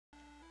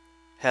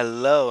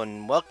Hello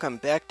and welcome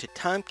back to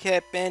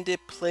Tomcat Bandit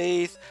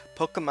Plays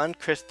Pokemon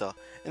Crystal.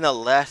 In the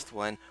last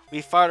one,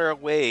 we fought our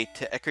way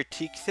to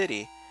Eckertique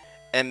City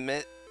and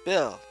met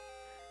Bill.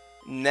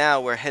 Now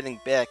we're heading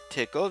back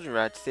to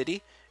Goldenrod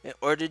City in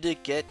order to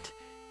get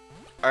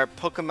our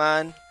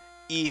Pokemon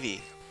Eevee.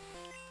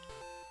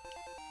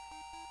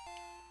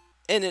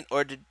 And in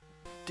order to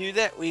do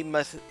that, we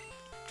must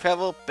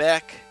travel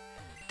back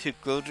to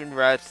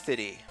Goldenrod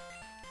City.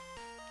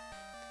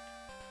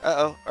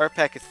 Uh-oh, our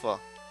pack is full.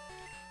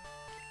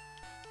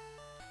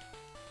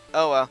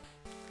 Oh well.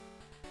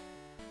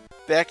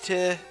 Back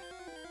to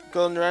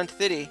Goldenrod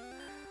City.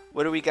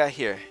 What do we got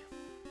here?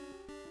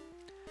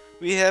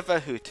 We have a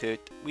Hoothoot.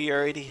 We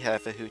already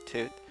have a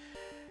Hoothoot.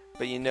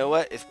 But you know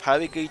what? It's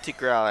probably going to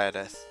growl at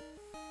us.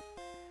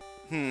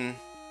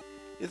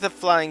 It's a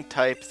flying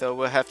type, so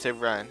we'll have to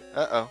run.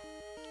 Uh-oh.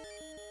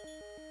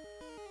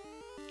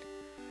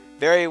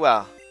 Very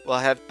well. We'll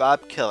have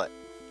Bob kill it.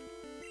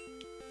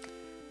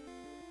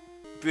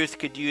 Bruce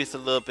could use a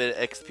little bit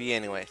of XP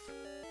anyways.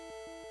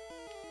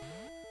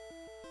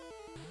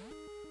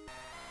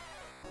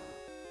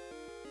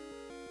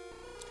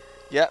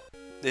 Yep,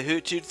 the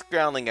Hoothoot's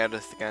growling at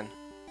us again.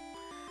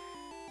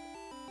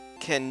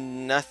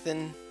 Can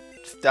nothing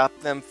stop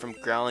them from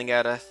growling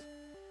at us?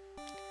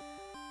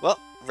 Well,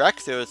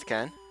 Roxos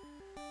can.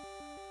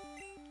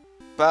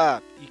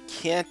 Bob, you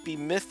can't be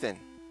missing.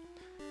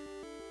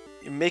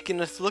 You're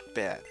making us look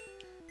bad.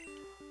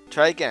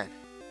 Try again.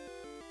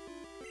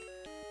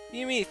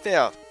 You mean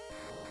failed?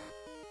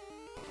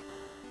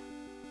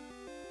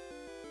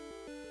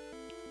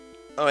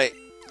 Oh wait,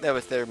 that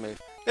was their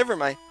move. Never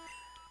mind.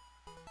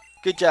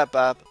 Good job,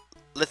 Bob.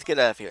 Let's get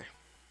out of here.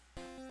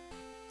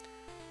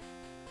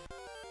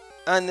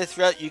 On this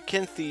route, you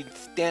can see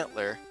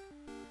Stantler.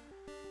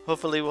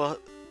 Hopefully we'll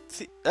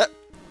see...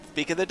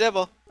 speak of the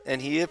devil.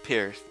 And he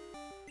appears.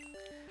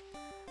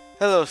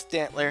 Hello,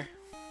 Stantler.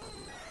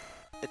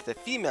 It's a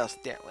female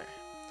Stantler.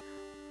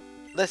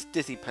 Let's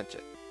dizzy punch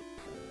it.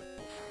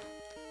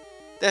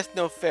 That's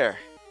no fair.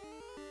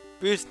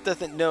 Bruce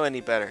doesn't know any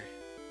better.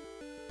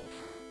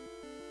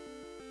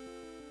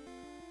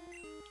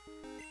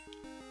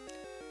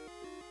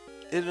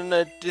 It'll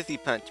a dizzy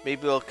punch.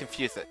 Maybe we'll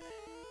confuse it.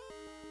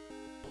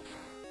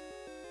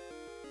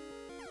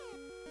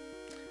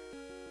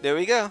 There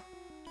we go.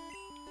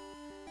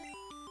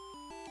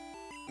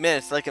 Man,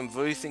 it's like I'm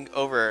voicing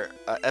over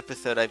an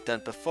episode I've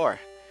done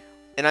before.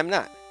 And I'm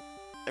not.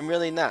 I'm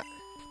really not.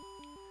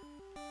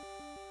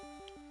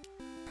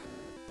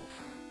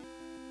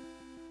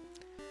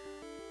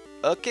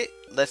 Okay,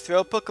 let's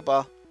throw a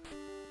Pokeball.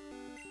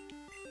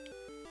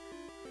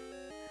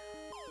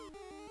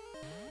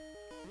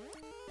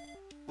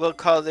 We'll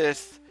call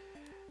this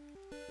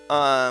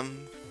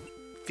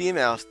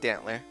female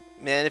Stantler.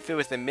 Man, if it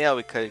was a male,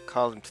 we could have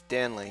called him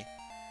Stanley.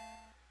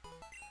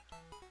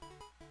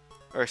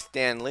 Or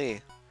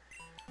Stanley.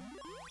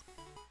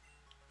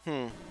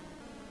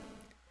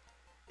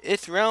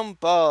 It's round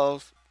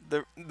balls.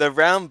 The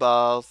round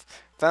balls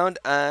found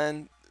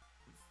on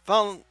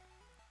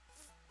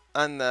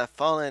the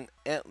fallen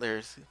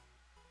antlers.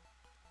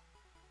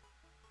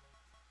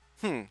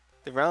 The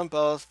round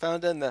balls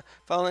found on the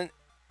fallen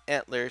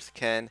antlers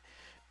can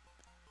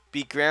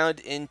be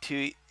ground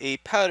into a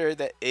powder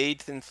that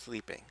aids in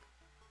sleeping.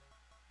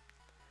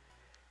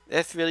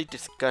 That's really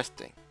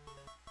disgusting.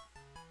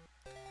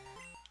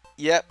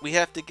 Yep, we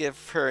have to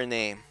give her a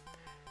name.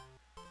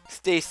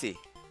 Stacy.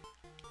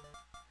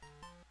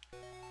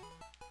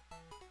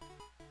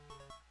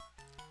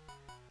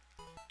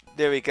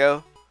 There we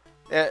go.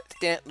 That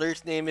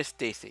Stantler's name is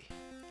Stacy.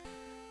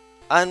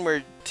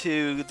 Onward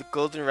to the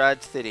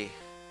Goldenrod City.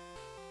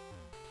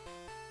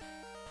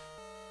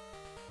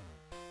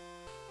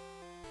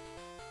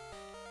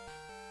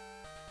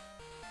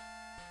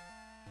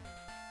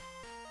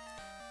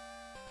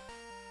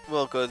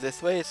 We'll go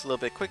this way, it's a little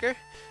bit quicker.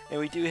 And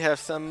we do have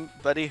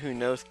somebody who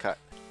knows cut,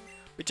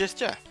 which is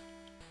Jeff.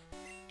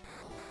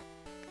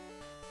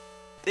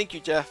 Thank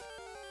you, Jeff.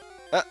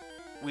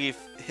 We've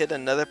hit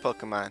another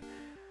Pokemon.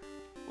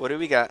 What do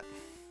we got?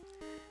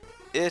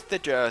 It's the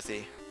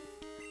Drowsy.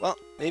 Well,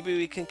 maybe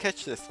we can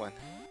catch this one.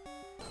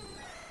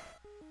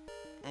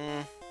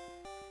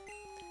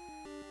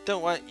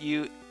 Don't want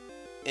you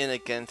in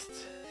against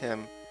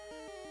him.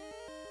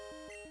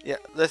 Yeah,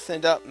 let's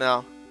send out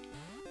Mel.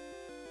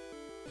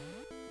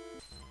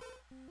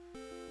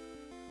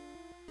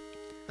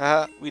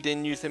 Haha, we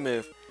didn't use a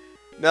move.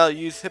 Mel,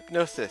 use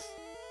Hypnosis.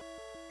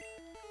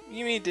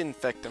 You mean didn't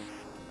infect him.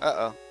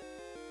 Uh-oh.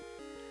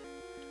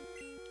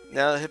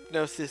 Now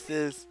Hypnosis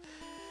is...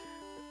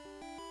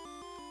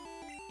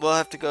 We'll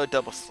have to go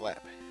double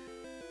slap.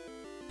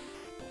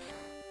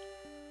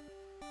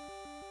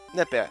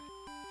 Not bad.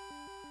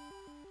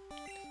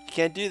 You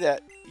can't do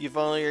that. You've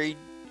already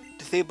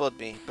disabled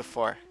me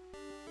before.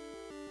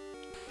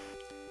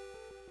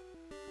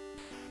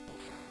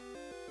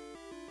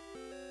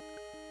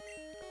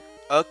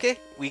 Okay,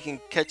 we can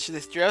catch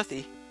this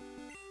Drowsy.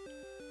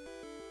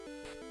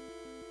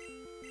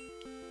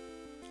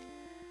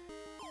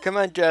 Come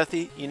on,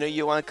 Drowsy. You know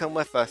you want to come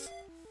with us.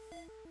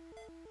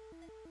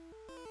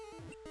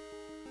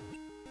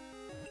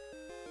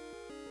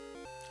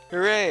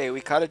 Hooray,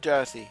 we caught a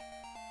drowsy.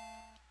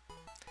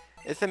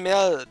 It's a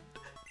male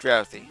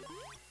drowsy.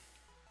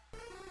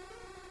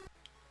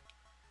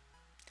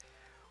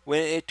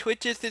 When it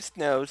twitches its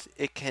nose,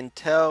 it can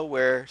tell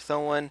where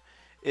someone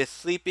is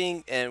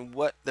sleeping and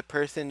what the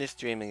person is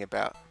dreaming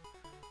about.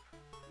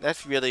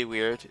 That's really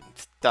weird and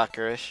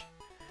stalkerish.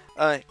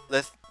 Alright,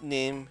 let's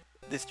name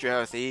this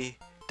drowsy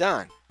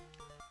Don.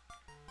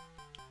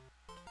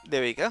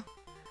 There we go.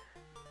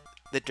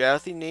 The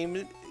drowsy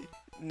name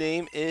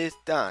is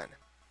Don.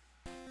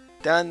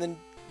 Don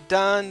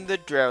the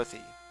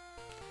drowsy.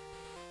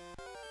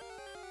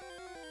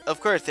 Of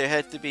course, there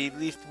has to be at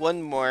least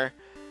one more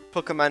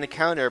Pokemon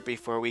encounter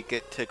before we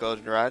get to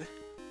Goldenrod.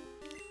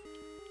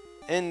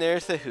 And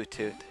there's a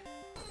Hoothoot.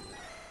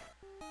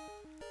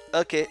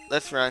 Okay,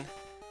 let's run.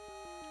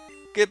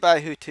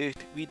 Goodbye, Hoothoot.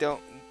 We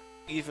don't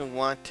even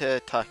want to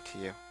talk to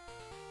you.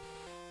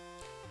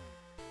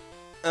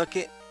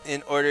 Okay,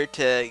 in order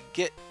to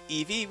get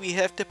Eevee, we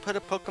have to put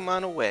a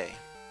Pokemon away.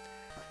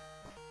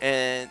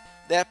 And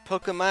that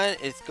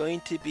Pokemon is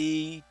going to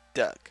be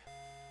Doug.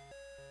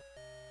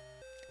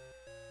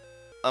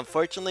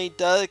 Unfortunately,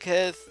 Doug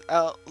has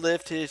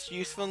outlived his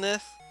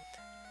usefulness.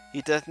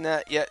 He does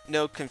not yet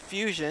know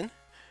confusion,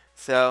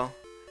 so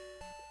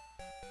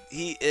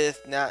he is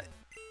not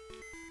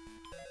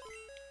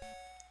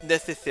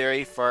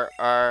necessary for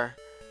our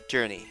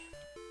journey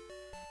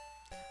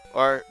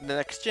or the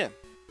next gym.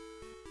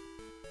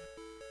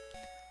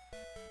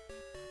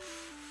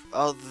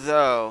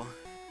 Although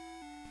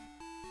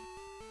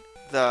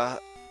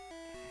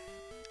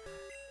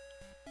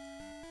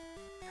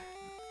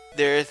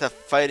there is a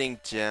fighting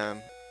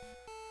gym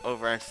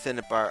over on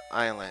Cinnabar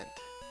Island,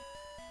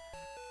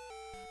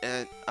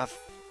 and a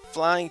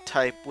flying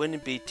type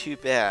wouldn't be too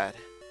bad.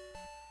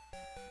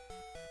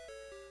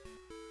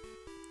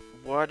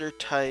 Water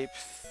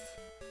types,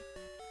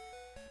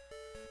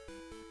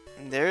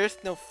 there is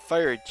no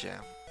fire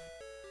gym,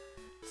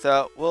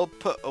 so we'll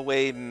put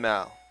away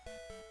Mel.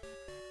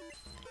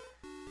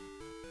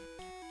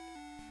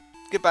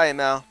 Goodbye,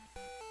 Mel.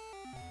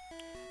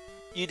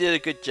 You did a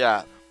good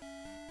job.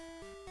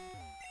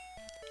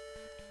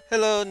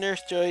 Hello,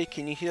 Nurse Joy.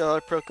 Can you heal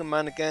our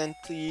Pokemon again,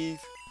 please?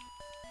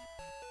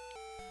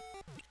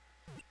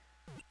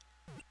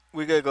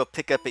 We're gonna go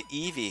pick up an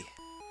Eevee.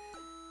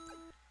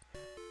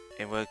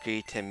 And we're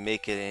going to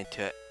make it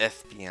into an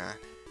Espeon.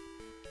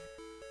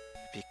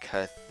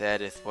 Because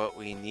that is what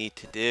we need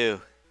to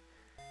do.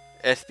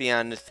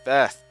 Espeon is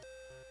best.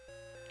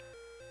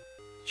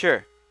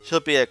 Sure, she'll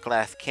be a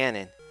glass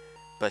cannon,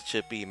 but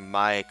she'll be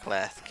my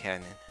glass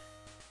cannon.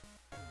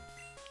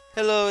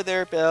 Hello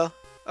there, Belle.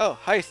 Oh,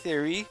 hi,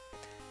 Cire.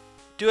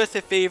 Do us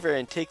a favor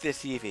and take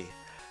this Eevee.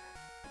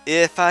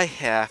 If I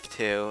have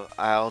to,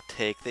 I'll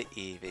take the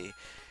Eevee.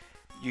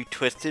 You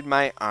twisted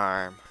my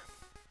arm.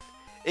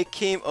 It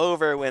came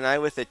over when I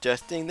was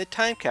adjusting the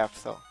time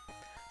capsule.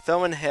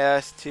 Someone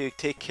has to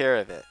take care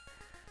of it.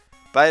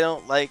 But I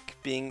don't like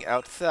being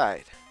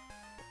outside.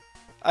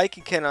 I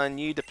can count on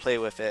you to play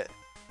with it.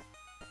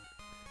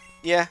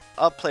 Yeah,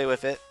 I'll play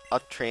with it. I'll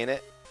train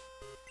it.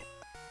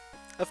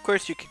 Of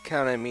course you can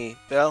count on me,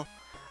 Belle.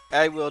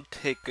 I will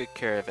take good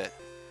care of it.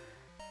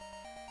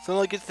 So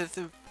long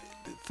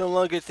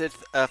as it's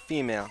a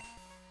female.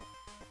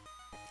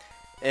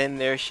 And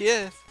there she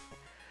is.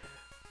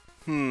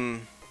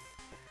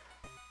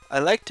 I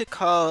like to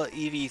call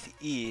Eevee's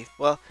Eve.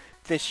 Well,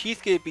 since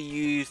she's going to be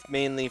used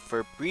mainly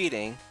for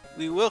breeding,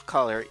 we will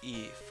call her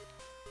Eve.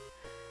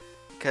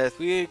 Because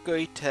we're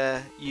going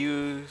to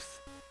use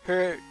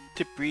her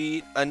to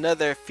breed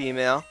another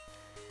female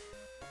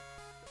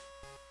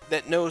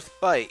that knows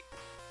Bite.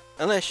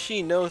 Unless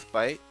she knows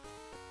Bite.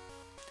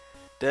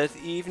 Does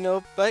Eve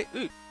know Bite?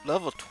 Ooh,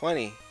 level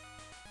 20.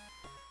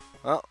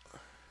 Well.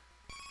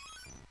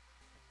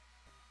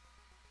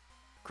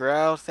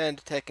 Growl, Sand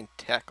Attack, and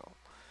Tackle.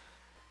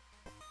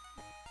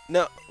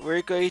 No,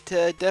 we're going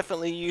to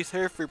definitely use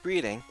her for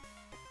breeding.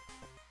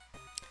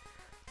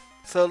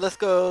 So let's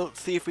go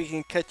see if we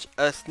can catch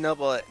a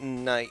Snubble at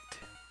night.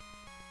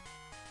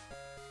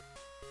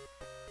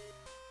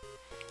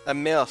 A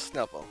male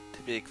Snubble,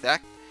 to be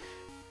exact.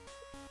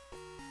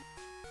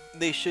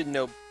 They should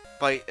know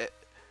Bite at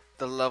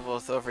the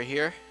levels over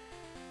here.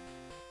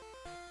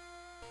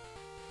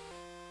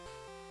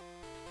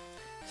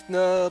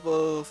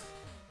 Snubbles.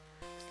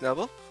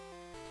 Snubble?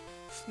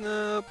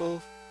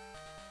 Snubble.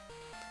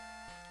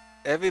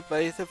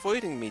 Everybody's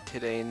avoiding me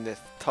today in this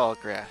tall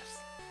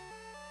grass.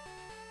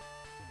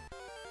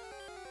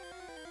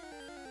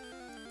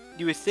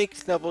 You would think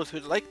Snubbles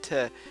would like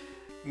to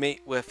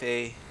mate with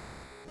a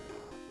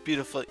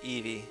beautiful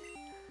Eevee.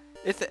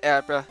 It's an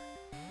Abra.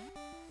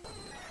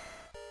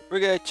 We're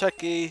gonna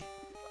chuck a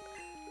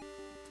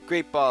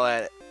Great Ball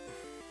at it.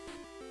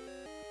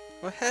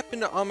 What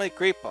happened to all my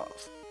Great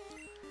Balls?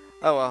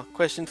 Oh well,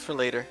 questions for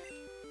later.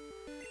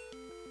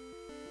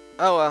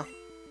 Oh well.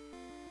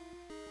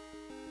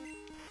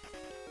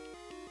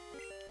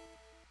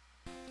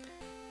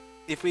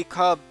 If we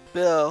call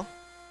Bill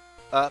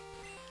up,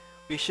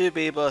 we should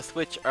be able to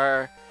switch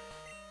our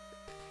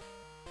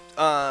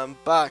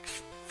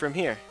box from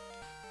here.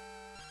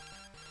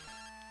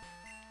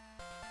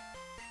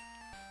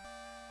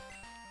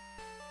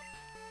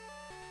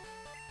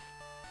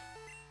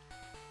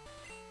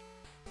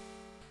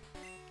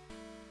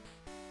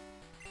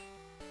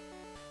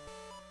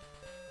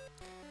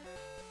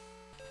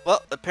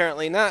 Well,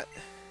 apparently not.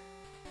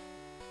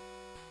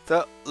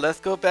 So, let's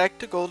go back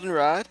to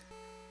Goldenrod.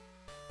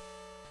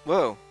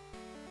 Whoa.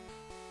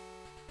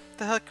 What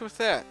the heck was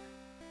that?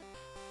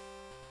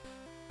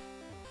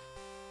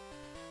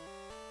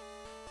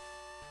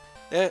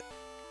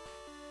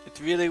 It's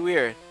really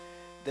weird.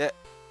 That...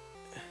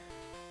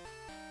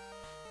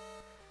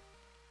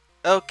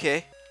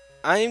 Okay.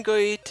 I'm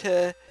going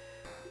to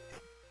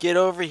get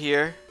over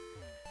here,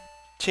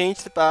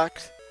 change the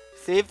box,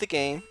 save the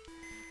game,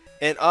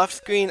 and off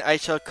screen I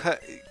shall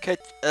catch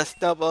a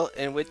snubble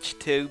in which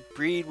to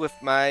breed with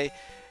my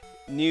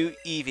new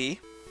Eevee,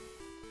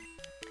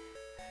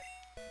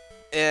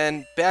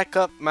 and back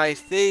up my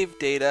save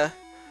data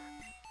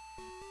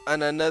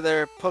on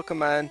another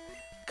Pokemon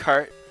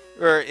cart,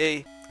 or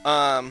a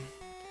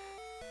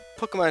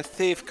Pokemon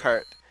save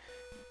cart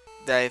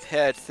that I've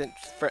had since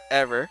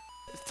forever.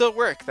 It still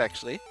works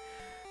actually.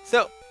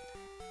 So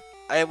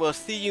I will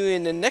see you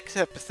in the next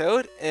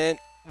episode, and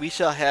we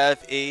shall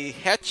have a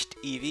hatched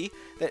Eevee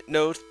that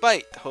knows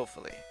Bite,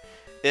 hopefully.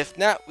 If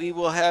not, we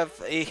will have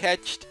a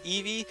hatched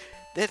Eevee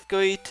that's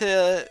going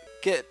to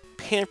get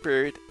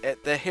pampered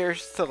at the hair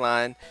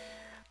salon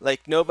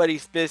like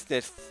nobody's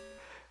business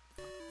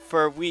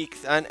for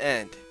weeks on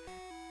end.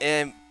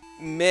 And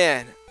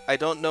man, I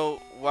don't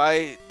know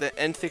why the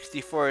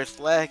N64 is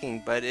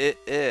lagging, but it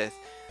is.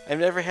 I've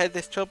never had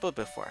this trouble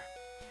before.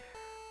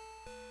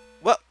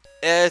 Well,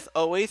 as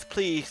always,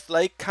 please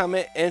like,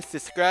 comment, and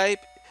subscribe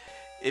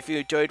if you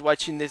enjoyed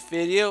watching this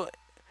video.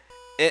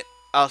 And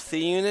I'll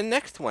see you in the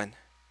next one.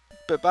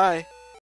 Bye-bye.